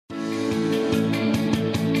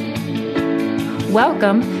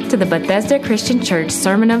Welcome to the Bethesda Christian Church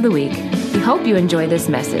Sermon of the Week. We hope you enjoy this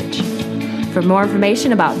message. For more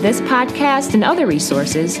information about this podcast and other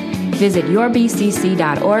resources, visit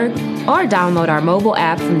yourbcc.org or download our mobile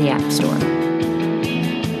app from the App Store.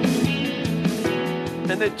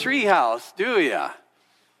 In the treehouse, do ya?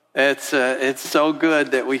 It's so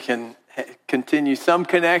good that we can continue some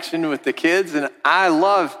connection with the kids, and I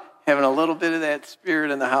love having a little bit of that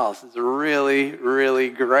spirit in the house. It's really, really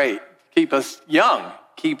great. Keep us young.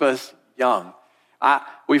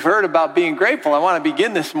 We've heard about being grateful. I want to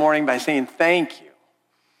begin this morning by saying thank you.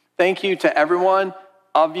 Thank you to everyone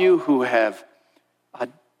of you who have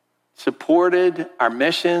supported our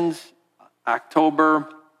missions. September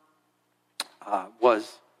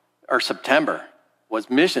was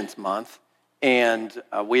Missions Month, and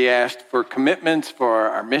we asked for commitments for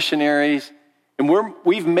our missionaries, and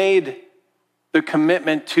we've made the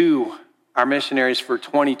commitment to our missionaries for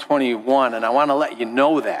 2021, and I want to let you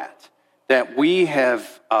know that we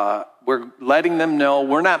have, we're letting them know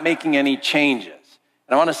we're not making any changes.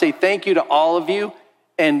 And I want to say thank you to all of you,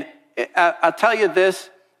 and I'll tell you this,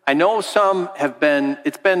 I know some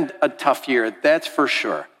it's been a tough year, that's for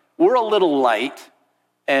sure. We're a little light,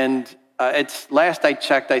 and last I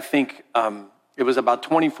checked, I think it was about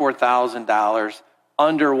 $24,000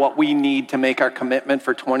 under what we need to make our commitment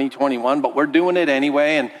for 2021, but we're doing it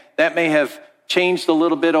anyway, and that may have changed a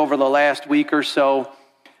little bit over the last week or so.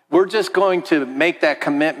 We're just going to make that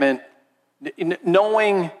commitment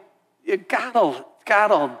knowing God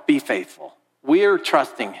will be faithful. We're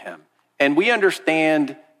trusting him, and we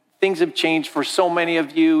understand things have changed for so many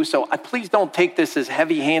of you, so please don't take this as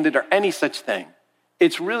heavy-handed or any such thing.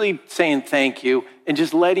 It's really saying thank you and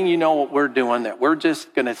just letting you know what we're doing, that we're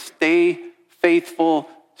just going to stay faithful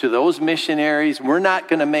to those missionaries. We're not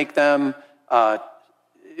going to make them,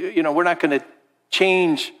 we're not going to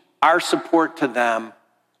change our support to them.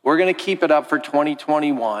 We're going to keep it up for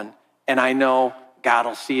 2021, and I know God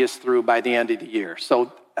will see us through by the end of the year.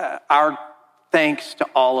 So our thanks to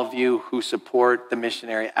all of you who support the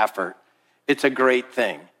missionary effort. It's a great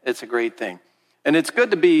thing. And it's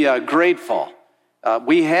good to be grateful.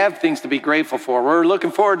 We have things to be grateful for. We're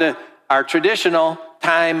looking forward to our traditional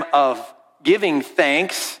time of giving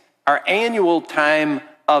thanks, our annual time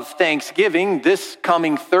of Thanksgiving this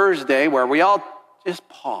coming Thursday, where we all just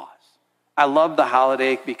pause. I love the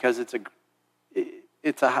holiday because it's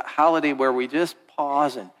a holiday where we just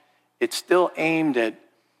pause, and it's still aimed at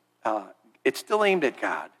God,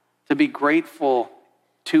 to be grateful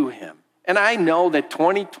to him. And I know that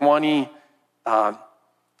 2020,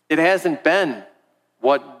 it hasn't been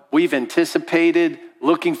what we've anticipated.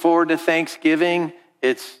 Looking forward to Thanksgiving,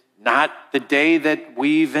 it's not the day that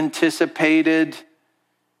we've anticipated.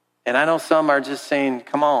 And I know some are just saying,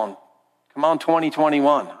 come on,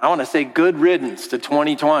 2021. I want to say good riddance to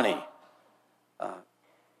 2020.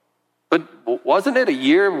 But wasn't it a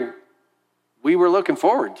year we were looking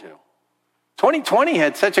forward to? 2020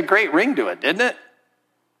 had such a great ring to it, didn't it?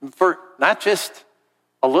 For not just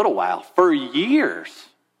a little while, for years,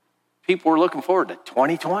 people were looking forward to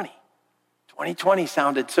 2020. 2020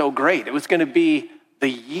 sounded so great. It was going to be the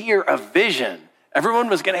year of vision. Everyone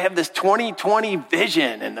was going to have this 2020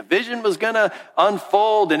 vision, and the vision was going to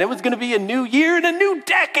unfold, and it was going to be a new year and a new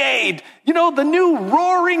decade. The new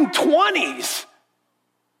roaring 20s.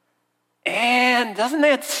 And doesn't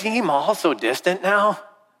that seem all so distant now?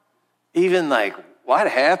 Even like, what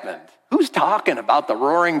happened? Who's talking about the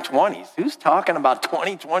roaring 20s? Who's talking about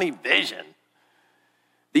 2020 vision?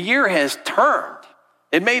 The year has turned.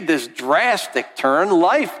 It made this drastic turn.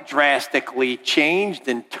 Life drastically changed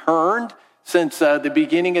and turned since the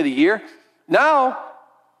beginning of the year. Now,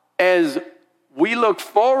 as we look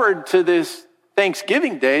forward to this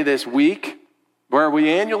Thanksgiving Day this week, where we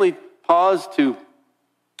annually pause to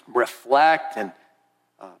reflect and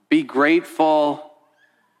be grateful,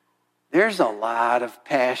 there's a lot of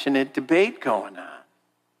passionate debate going on.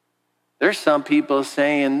 There's some people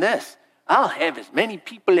saying this: I'll have as many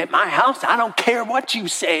people at my house. I don't care what you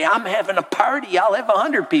say. I'm having a party. I'll have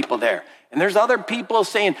 100 people there. And there's other people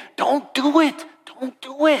saying, don't do it.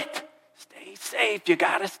 Stay safe. You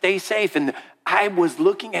got to stay safe. And I was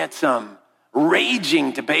looking at some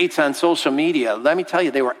raging debates on social media. Let me tell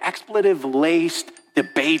you, they were expletive-laced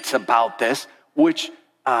debates about this, which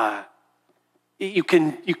you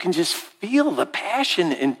can just feel the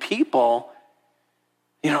passion in people.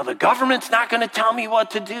 The government's not going to tell me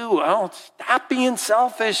what to do. Oh, stop being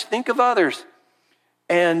selfish. Think of others.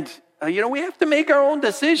 And, we have to make our own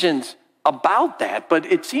decisions about that. But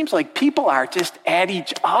it seems like people are just at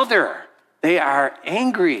each other. They are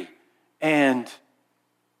angry. And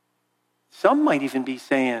some might even be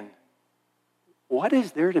saying, what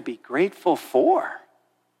is there to be grateful for?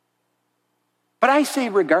 But I say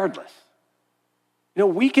regardless.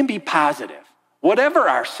 We can be positive. Whatever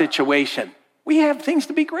our situation, we have things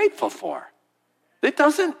to be grateful for. It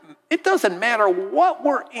doesn't matter what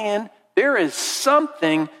we're in, there is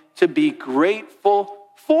something to be grateful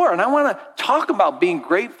for. And I want to talk about being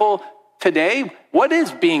grateful today. What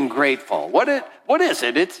is being grateful? What is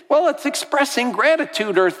it? It's expressing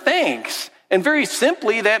gratitude or thanks. And very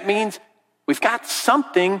simply, that means we've got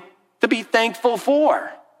something to be thankful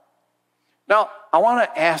for. Now, I want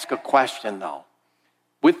to ask a question, though,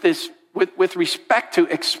 with respect to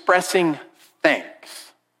expressing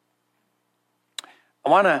thanks. I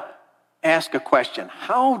want to ask a question.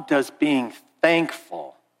 How does being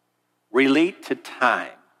thankful relate to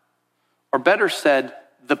time? Or better said,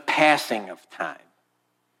 the passing of time.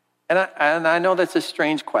 And I know that's a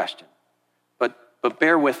strange question, but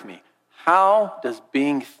bear with me. How does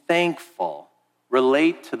being thankful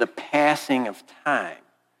relate to the passing of time?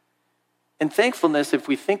 And thankfulness, if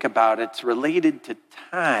we think about it, it's related to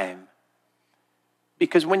time.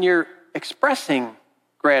 Because when you're expressing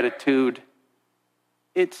gratitude,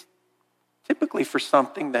 it's typically for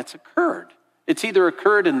something that's occurred. It's either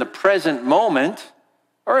occurred in the present moment,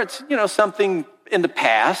 or it's, something in the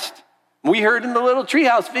past. We heard in the little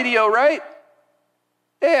treehouse video, right?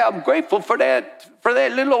 Hey, I'm grateful for that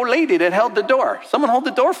little old lady that held the door. Someone hold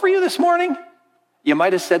the door for you this morning? You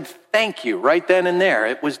might have said thank you right then and there.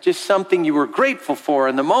 It was just something you were grateful for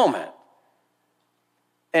in the moment.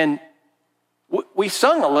 And we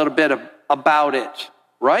sung a little bit about it,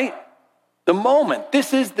 right? The moment.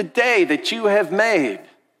 This is the day that you have made.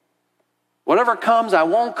 Whatever comes, I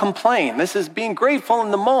won't complain. This is being grateful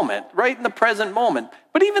in the moment, right in the present moment.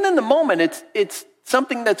 But even in the moment, it's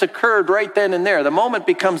something that's occurred right then and there. The moment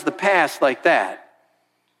becomes the past like that.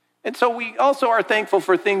 And so we also are thankful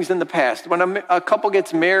for things in the past. When a couple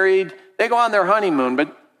gets married, they go on their honeymoon,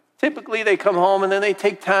 but typically they come home and then they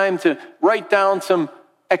take time to write down some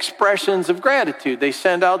expressions of gratitude. They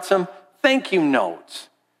send out some thank you notes.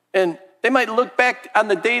 And they might look back on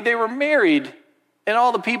the day they were married and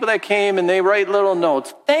all the people that came, and they write little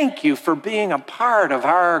notes. Thank you for being a part of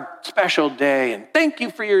our special day, and thank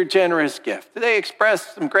you for your generous gift. They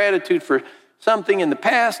express some gratitude for something in the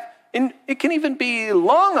past, and it can even be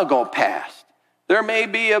long ago past. There may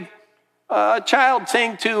be a child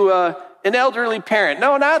saying to an elderly parent,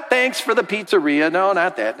 no, not thanks for the pizzeria, no,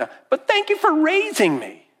 not that, no, but thank you for raising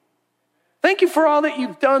me. Thank you for all that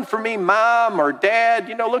you've done for me, Mom or Dad.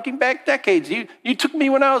 Looking back decades, you took me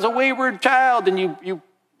when I was a wayward child and you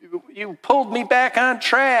pulled me back on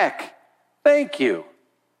track. Thank you.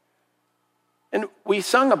 And we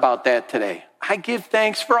sung about that today. I give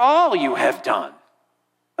thanks for all you have done.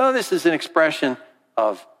 Oh, this is an expression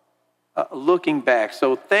of looking back.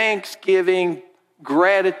 So thanksgiving,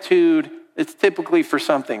 gratitude, it's typically for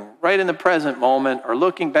something right in the present moment or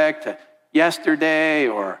looking back to yesterday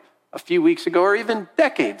or a few weeks ago, or even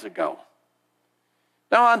decades ago.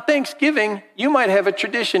 Now, on Thanksgiving, you might have a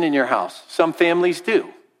tradition in your house. Some families do.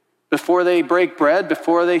 Before they break bread,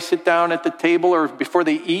 before they sit down at the table, or before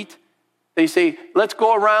they eat, they say, let's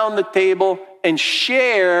go around the table and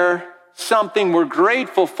share something we're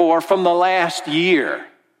grateful for from the last year.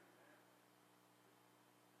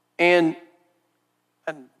 And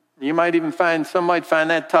you might even some might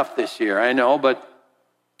find that tough this year, I know, but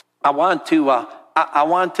I want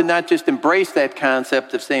to not just embrace that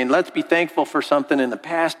concept of saying, let's be thankful for something in the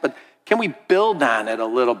past, but can we build on it a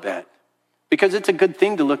little bit? Because it's a good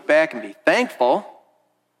thing to look back and be thankful,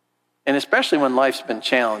 and especially when life's been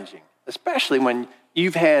challenging, especially when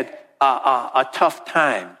you've had a tough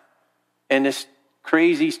time. And this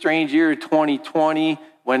crazy, strange year, 2020,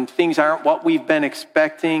 when things aren't what we've been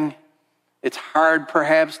expecting, it's hard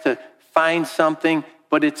perhaps to find something,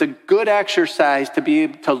 but it's a good exercise to be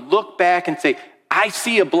able to look back and say, I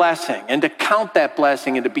see a blessing, and to count that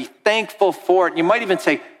blessing and to be thankful for it. You might even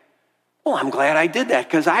say, well, I'm glad I did that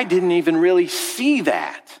because I didn't even really see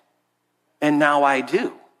that. And now I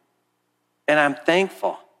do. And I'm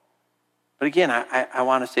thankful. But again, I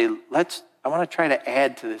want to say, I want to try to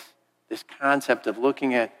add to this concept of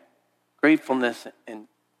looking at gratefulness in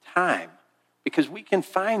time, because we can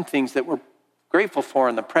find things that we're grateful for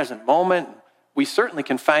in the present moment. We certainly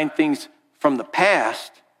can find things from the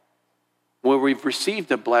past where we've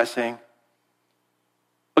received a blessing.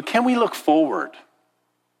 But can we look forward?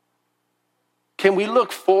 Can we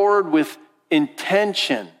look forward with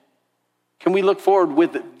intention? Can we look forward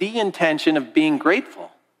with the intention of being grateful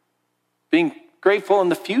in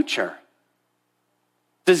the future?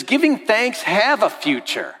 Does giving thanks have a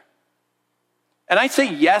future? And I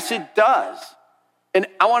say, yes, it does. And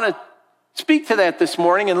I want to speak to that this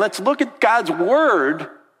morning, and let's look at God's word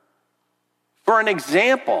for an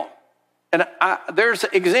example. And there's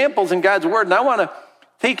examples in God's word, and I want to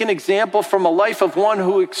take an example from a life of one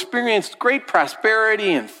who experienced great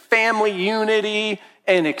prosperity and family unity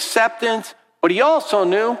and acceptance, but he also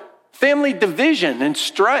knew family division and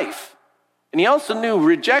strife. And he also knew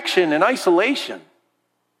rejection and isolation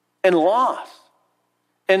and loss.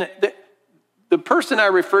 And the person I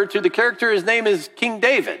refer to, the character, his name is King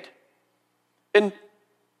David. And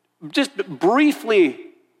just briefly,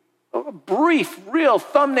 a brief, real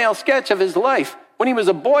thumbnail sketch of his life. When he was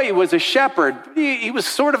a boy, he was a shepherd. He was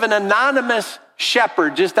sort of an anonymous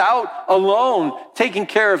shepherd, just out alone, taking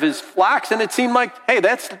care of his flocks. And it seemed like, hey,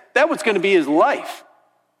 that was going to be his life.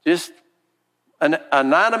 Just an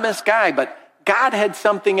anonymous guy. But God had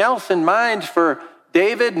something else in mind for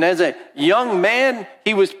David. And as a young man,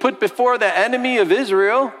 he was put before the enemy of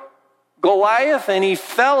Israel, Goliath, and he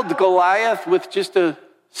felled Goliath with just a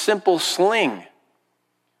simple sling.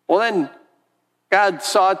 Well, then God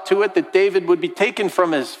saw to it that David would be taken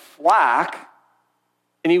from his flock,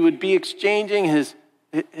 and he would be exchanging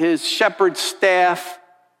his shepherd's staff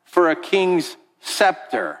for a king's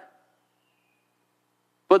scepter.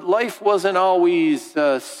 But life wasn't always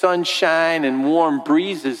sunshine and warm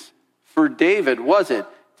breezes for David, was it?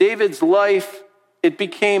 David's life, it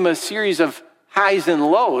became a series of highs and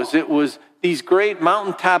lows. It was these great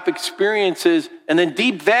mountaintop experiences and then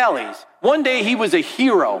deep valleys. One day he was a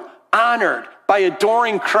hero, honored by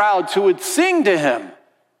adoring crowds who would sing to him.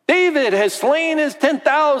 David has slain his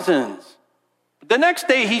 10,000s. The next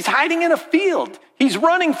day he's hiding in a field. He's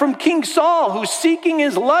running from King Saul, who's seeking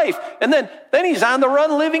his life. And then he's on the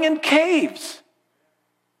run living in caves.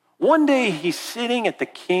 One day he's sitting at the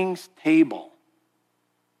king's table.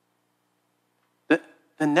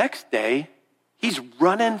 The next day he's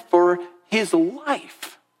running for his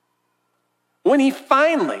life. When he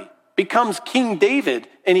finally becomes King David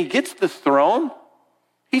and he gets the throne,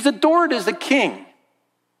 he's adored as a king.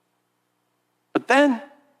 But then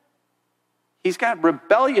he's got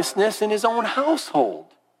rebelliousness in his own household.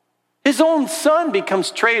 His own son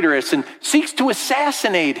becomes traitorous and seeks to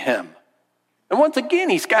assassinate him. And once again,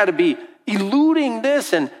 he's got to be eluding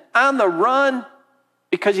this and on the run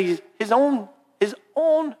because his own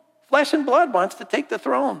flesh and blood wants to take the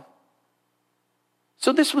throne.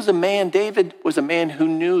 So this was David was a man who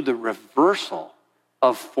knew the reversal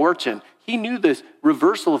of fortune. He knew this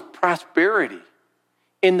reversal of prosperity.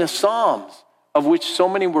 In the Psalms, of which so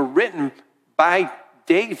many were written by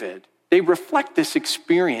David, they reflect this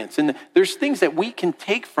experience. And there's things that we can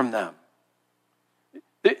take from them.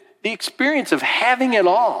 The experience of having it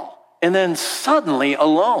all and then suddenly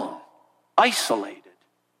alone, isolated,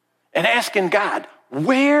 and asking God,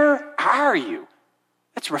 where are you?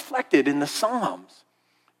 That's reflected in the Psalms.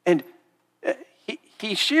 And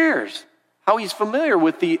he shares how he's familiar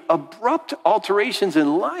with the abrupt alterations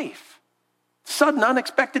in life, sudden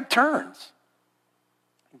unexpected turns.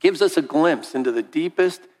 It gives us a glimpse into the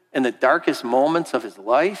deepest and the darkest moments of his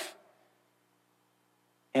life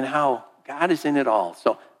and how God is in it all.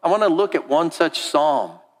 So I want to look at one such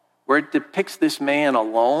psalm where it depicts this man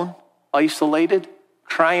alone, isolated,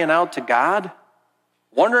 crying out to God,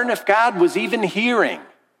 wondering if God was even hearing.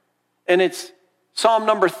 And it's Psalm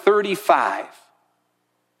number 35.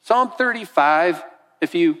 Psalm 35,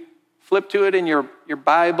 if you flip to it in your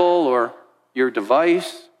Bible or your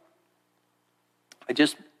device,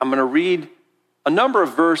 I'm going to read a number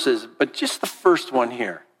of verses, but just the first one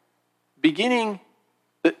here. The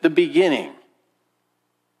beginning.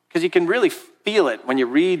 Because you can really feel it when you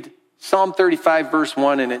read Psalm 35, verse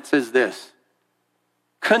 1, and it says this: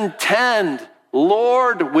 Contend,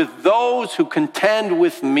 Lord, with those who contend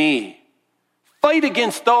with me. Fight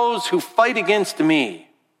against those who fight against me.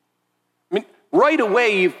 I mean, right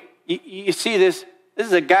away, you see this. This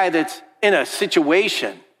is a guy that's in a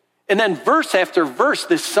situation. And then verse after verse,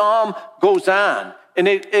 this psalm goes on. And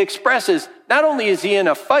it expresses, not only is he in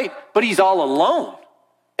a fight, but he's all alone.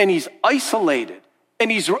 And he's isolated. And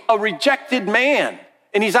he's a rejected man.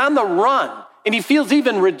 And he's on the run. And he feels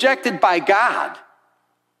even rejected by God.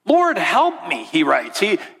 Lord, help me, he writes.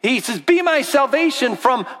 He says, be my salvation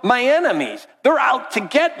from my enemies. They're out to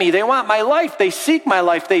get me. They want my life. They seek my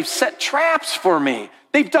life. They've set traps for me.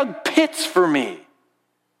 They've dug pits for me.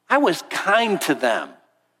 I was kind to them.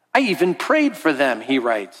 I even prayed for them, he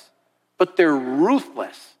writes. But they're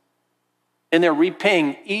ruthless. And they're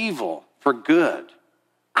repaying evil for good.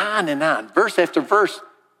 On and on. Verse after verse,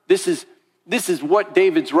 this is what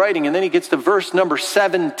David's writing. And then he gets to verse number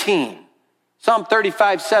 17. Psalm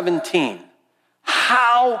 35, 17.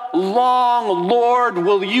 How long, Lord,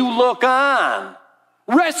 will you look on?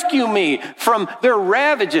 Rescue me from their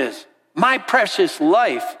ravages, my precious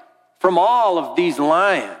life from all of these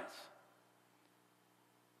lions.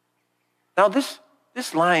 Now this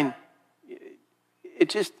line,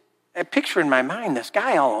 I picture in my mind this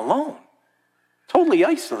guy all alone, totally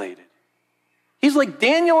isolated. He's like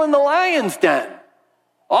Daniel in the lion's den,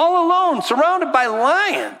 all alone, surrounded by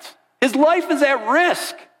lions. His life is at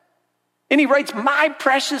risk. And he writes, my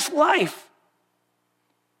precious life.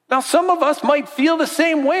 Now, some of us might feel the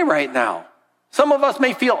same way right now. Some of us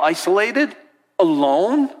may feel isolated,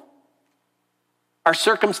 alone. Our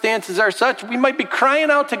circumstances are such, we might be crying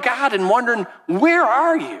out to God and wondering, where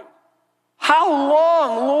are you? How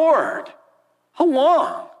long, Lord? How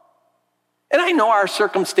long? And I know our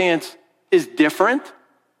circumstance is different.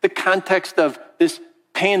 The context of this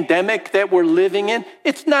pandemic that we're living in,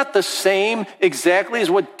 it's not the same exactly as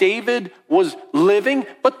what David was living,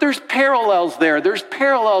 but there's parallels there. There's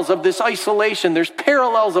parallels of this isolation. There's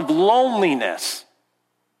parallels of loneliness,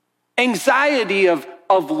 anxiety of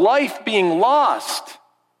life being lost.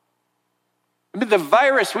 I mean, the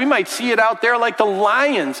virus, we might see it out there like the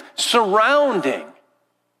lions surrounding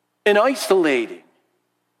and isolating.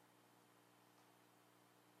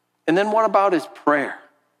 And then what about his prayer?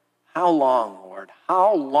 How long, Lord?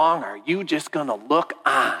 How long are you just going to look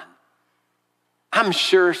on? I'm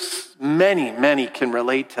sure many can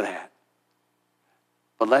relate to that.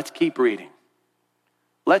 But let's keep reading.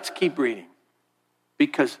 Let's keep reading.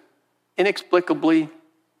 Because inexplicably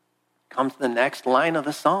comes the next line of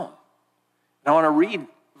the psalm. And I want to read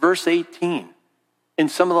verse 18 and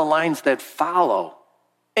some of the lines that follow.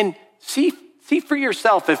 And see for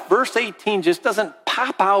yourself if verse 18 just doesn't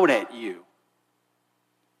pop out at you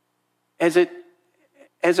as it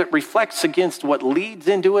reflects against what leads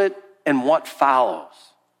into it and what follows.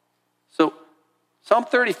 So Psalm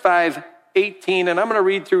 35:18, and I'm going to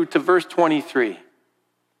read through to verse 23.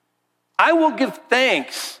 I will give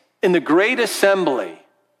thanks in the great assembly.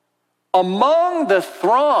 Among the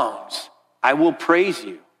throngs, I will praise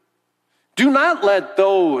you. Do not let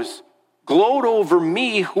those gloat over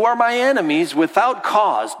me who are my enemies without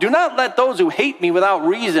cause. Do not let those who hate me without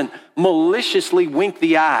reason maliciously wink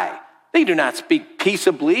the eye. They do not speak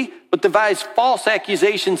peaceably, but devise false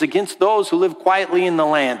accusations against those who live quietly in the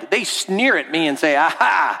land. They sneer at me and say,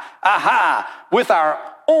 aha, aha, with our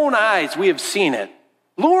own eyes we have seen it.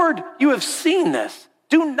 Lord, you have seen this.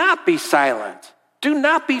 Do not be silent. Do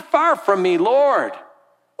not be far from me, Lord.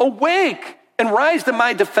 Awake and rise to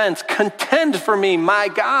my defense. Contend for me, my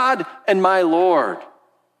God and my Lord.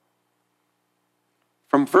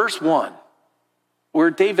 From verse 1,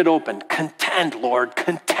 where David opened, contend, Lord,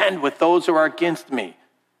 contend with those who are against me.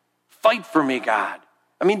 Fight for me, God.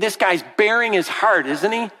 I mean, this guy's bearing his heart,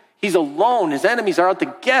 isn't he? He's alone. His enemies are out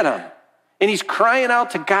to get him. And he's crying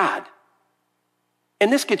out to God.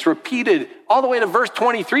 And this gets repeated all the way to verse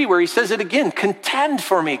 23 where he says it again, contend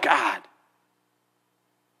for me, God.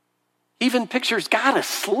 He even pictures God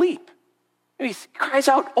asleep. And he cries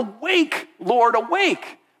out, awake, Lord,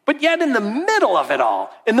 awake. But yet in the middle of it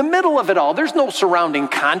all, there's no surrounding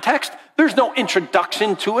context. There's no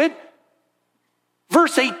introduction to it.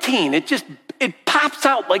 Verse 18, it pops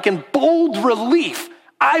out like in bold relief.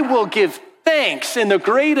 I will give thanks in the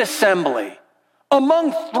great assembly.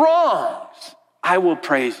 Among throngs, I will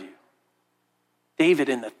praise you. David,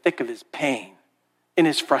 in the thick of his pain, in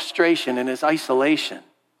his frustration, in his isolation,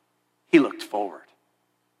 he looked forward.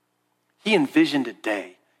 He envisioned a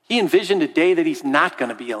day. He envisioned a day that he's not going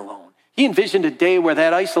to be alone. He envisioned a day where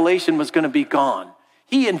that isolation was going to be gone.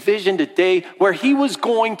 He envisioned a day where he was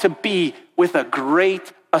going to be with a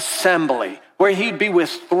great assembly, where he'd be with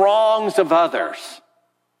throngs of others,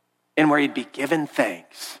 and where he'd be given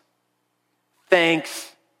thanks.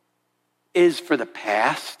 Thanks is for the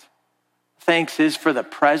past. Thanks is for the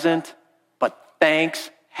present, but thanks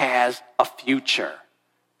has a future.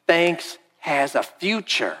 Thanks has a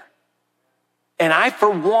future. And I, for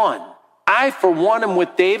one, am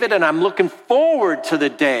with David, and I'm looking forward to the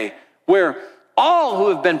day where all who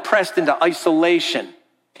have been pressed into isolation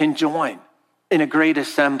can join in a great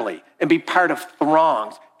assembly and be part of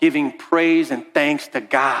throngs, giving praise and thanks to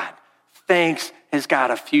God. Thanks has got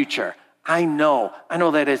a future. I know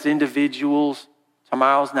that as individuals,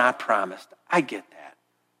 tomorrow's not promised. I get that.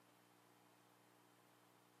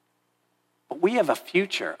 But we have a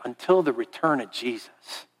future until the return of Jesus.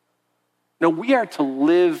 No, we are to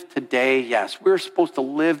live today. Yes, we're supposed to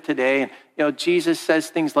live today. And, Jesus says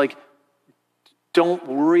things like, don't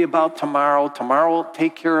worry about tomorrow. Tomorrow will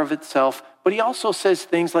take care of itself. But he also says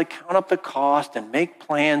things like count up the cost and make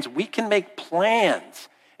plans. We can make plans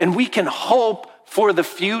and we can hope for the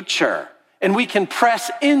future and we can press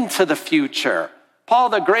into the future. Paul,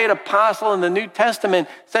 the great apostle in the New Testament,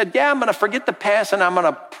 said, yeah, I'm going to forget the past and I'm going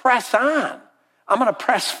to press on. I'm going to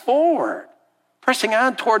press forward, pressing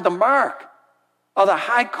on toward the mark of the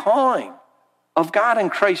high calling of God in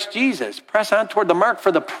Christ Jesus. Press on toward the mark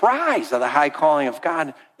for the prize of the high calling of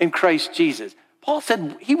God in Christ Jesus. Paul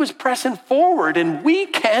said he was pressing forward, and we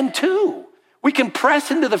can too. We can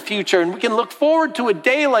press into the future, and we can look forward to a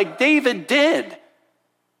day like David did.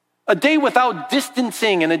 A day without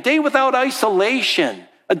distancing and a day without isolation,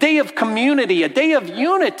 a day of community, a day of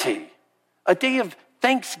unity, a day of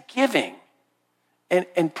thanksgiving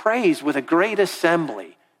and praise with a great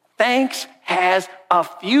assembly. Thanks has a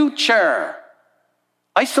future.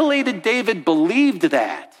 Isolated David believed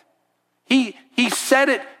that. He said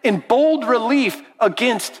it in bold relief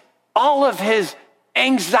against all of his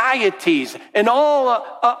anxieties and all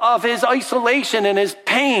of his isolation and his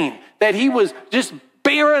pain that he was just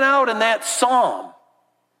bearing out in that psalm.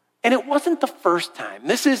 And it wasn't the first time.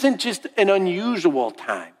 This isn't just an unusual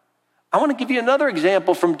time. I want to give you another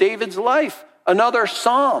example from David's life, another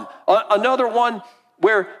psalm, another one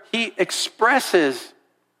where he expresses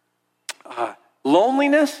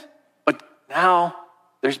loneliness, but now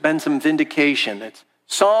there's been some vindication. It's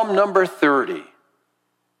Psalm number 30.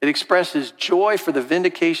 It expresses joy for the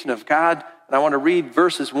vindication of God. And I want to read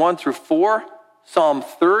verses 1 through 4. Psalm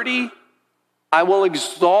 30. I will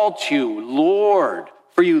exalt you, Lord,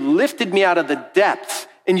 for you lifted me out of the depths,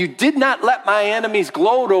 and you did not let my enemies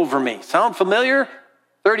gloat over me. Sound familiar?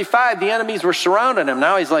 35, the enemies were surrounding him.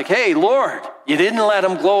 Now he's like, hey, Lord, you didn't let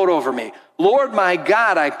them gloat over me. Lord, my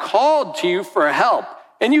God, I called to you for help,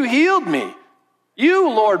 and you healed me. You,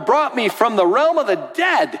 Lord, brought me from the realm of the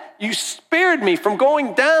dead. You spared me from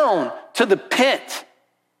going down to the pit.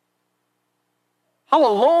 How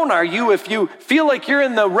alone are you if you feel like you're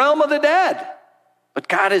in the realm of the dead? But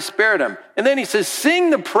God has spared him. And then he says,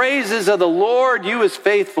 sing the praises of the Lord, you his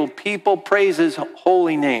faithful people, praise his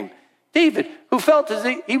holy name. David, who felt as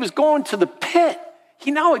he was going to the pit,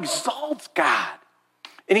 he now exalts God.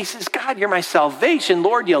 And he says, God, you're my salvation.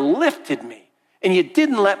 Lord, you lifted me. And you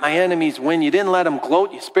didn't let my enemies win. You didn't let them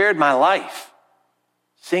gloat. You spared my life.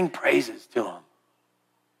 Sing praises to him.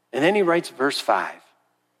 And then he writes verse 5,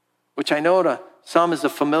 which I know to some is a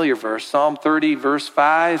familiar verse. Psalm 30, verse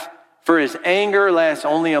 5. For his anger lasts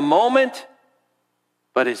only a moment,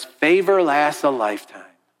 but his favor lasts a lifetime.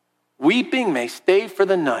 Weeping may stay for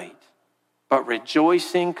the night, but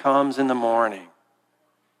rejoicing comes in the morning.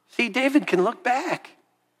 See, David can look back.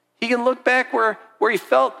 He can look back where he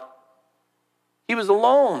felt he was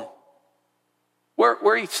alone,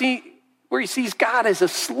 where he sees God as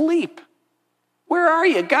asleep. Where are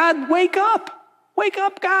you? God, wake up. Wake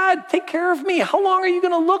up, God. Take care of me. How long are you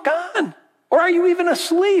going to look on? Or are you even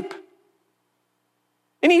asleep?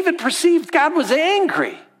 And he even perceived God was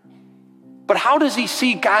angry. But how does he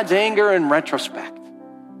see God's anger in retrospect?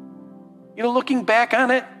 You know, looking back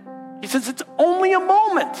on it, he says it's only a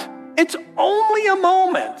moment. It's only a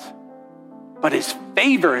moment. But his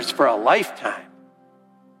favor is for a lifetime.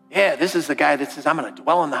 Yeah, this is the guy that says, I'm going to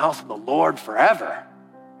dwell in the house of the Lord forever.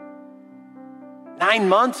 9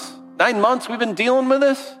 months we've been dealing with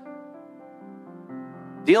this.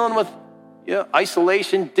 Dealing with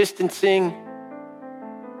isolation, distancing.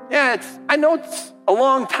 Yeah, I know it's a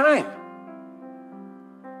long time.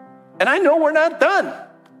 And I know we're not done.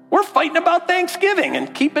 We're fighting about Thanksgiving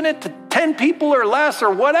and keeping it to 10 people or less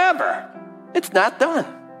or whatever. It's not done.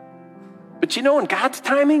 But you know, in God's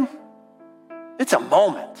timing, it's a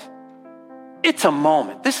moment. It's a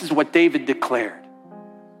moment. This is what David declared.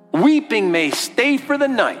 Weeping may stay for the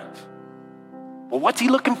night. Well, what's he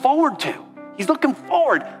looking forward to? He's looking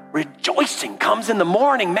forward. Rejoicing comes in the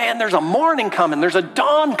morning. Man, there's a morning coming. There's a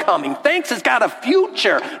dawn coming. Thanks has got a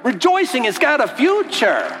future. Rejoicing has got a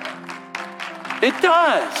future. It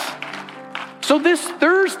does. So this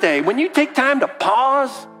Thursday, when you take time to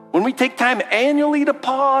pause, when we take time annually to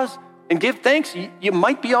pause and give thanks, you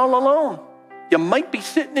might be all alone. You might be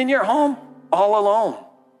sitting in your home all alone.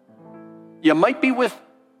 You might be with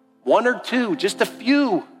one or two, just a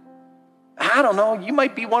few. I don't know. You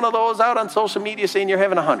might be one of those out on social media saying you're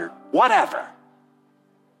having 100. Whatever.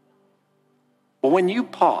 But when you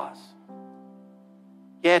pause,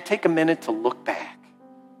 take a minute to look back.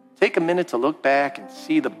 Take a minute to look back and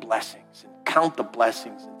see the blessings and count the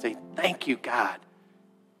blessings and say, thank you, God.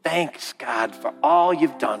 Thanks, God, for all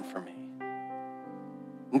you've done for me.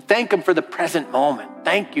 And thank him for the present moment.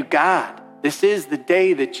 Thank you, God. This is the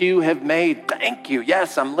day that you have made. Thank you.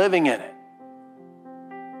 Yes, I'm living in it.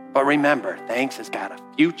 But remember, thanks has got a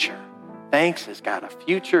future. Thanks has got a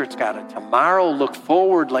future. It's got a tomorrow. Look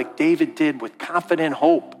forward like David did with confident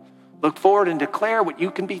hope. Look forward and declare what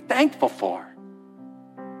you can be thankful for.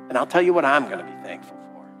 And I'll tell you what I'm going to be thankful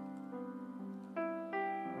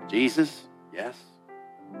for. Jesus, yes.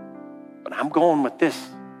 But I'm going with this.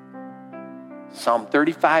 Psalm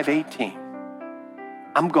 35:18.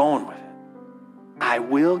 I'm going with it. I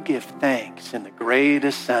will give thanks in the great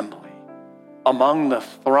assembly. Among the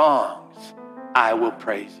throngs, I will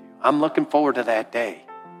praise you. I'm looking forward to that day.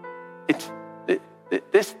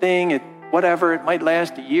 This thing, whatever, it might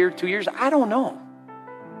last a year, 2 years, I don't know.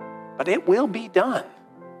 But it will be done.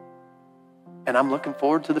 And I'm looking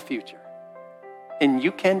forward to the future. And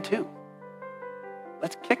you can too.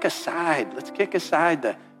 Let's kick aside the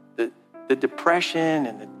depression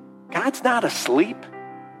and God's not asleep.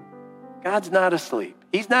 God's not asleep.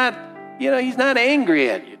 He's not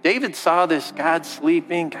angry at you. David saw this. God's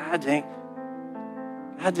sleeping. God's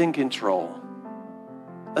in control.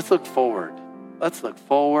 Let's look forward. Let's look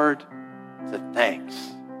forward to thanks.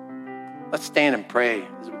 Let's stand and pray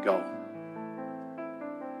as we go.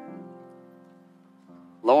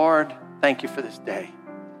 Lord, thank you for this day.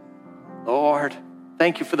 Lord,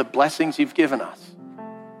 thank you for the blessings you've given us.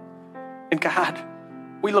 And God,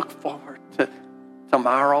 we look forward to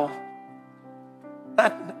tomorrow.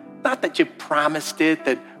 Not that you promised it,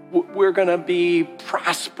 that we're going to be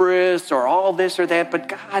prosperous or all this or that, but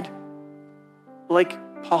God, like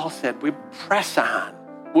Paul said, we press on.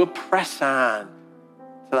 We'll press on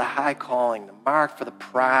to the high calling, the mark for the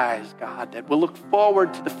prize, God, that we'll look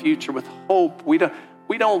forward to the future with hope. We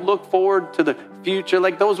don't look forward to the future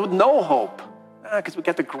like those with no hope, because we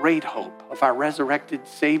got the great hope of our resurrected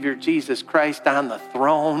Savior, Jesus Christ, on the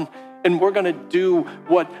throne, and we're going to do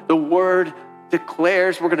what the Word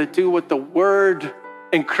declares. We're going to do what the Word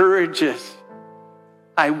encourages.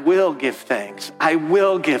 I will give thanks. I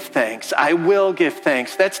will give thanks. I will give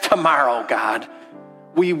thanks. That's tomorrow, God.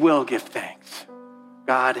 We will give thanks.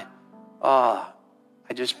 God, I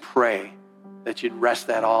just pray that you'd rest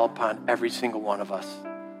that all upon every single one of us.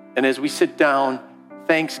 And as we sit down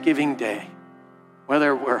Thanksgiving Day,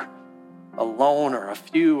 whether we're alone or a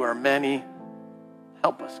few or many,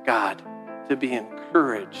 help us, God, to be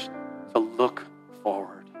encouraged to look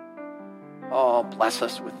forward. Oh, bless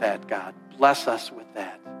us with that, God. Bless us with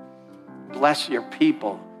that. Bless your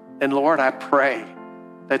people. And Lord, I pray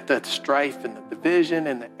that the strife and the division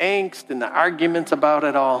and the angst and the arguments about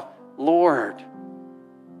it all, Lord,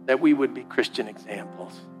 that we would be Christian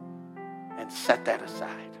examples and set that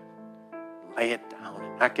aside. Lay it down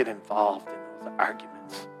and not get involved in those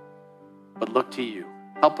arguments. But look to you.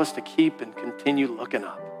 Help us to keep and continue looking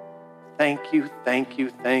up. Thank you, thank you,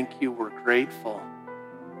 thank you. We're grateful.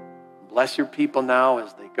 Bless your people now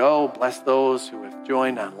as they go. Bless those who have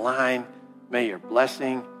joined online. May your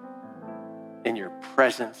blessing and your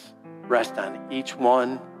presence rest on each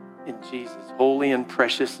one in Jesus' holy and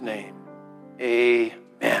precious name. Amen.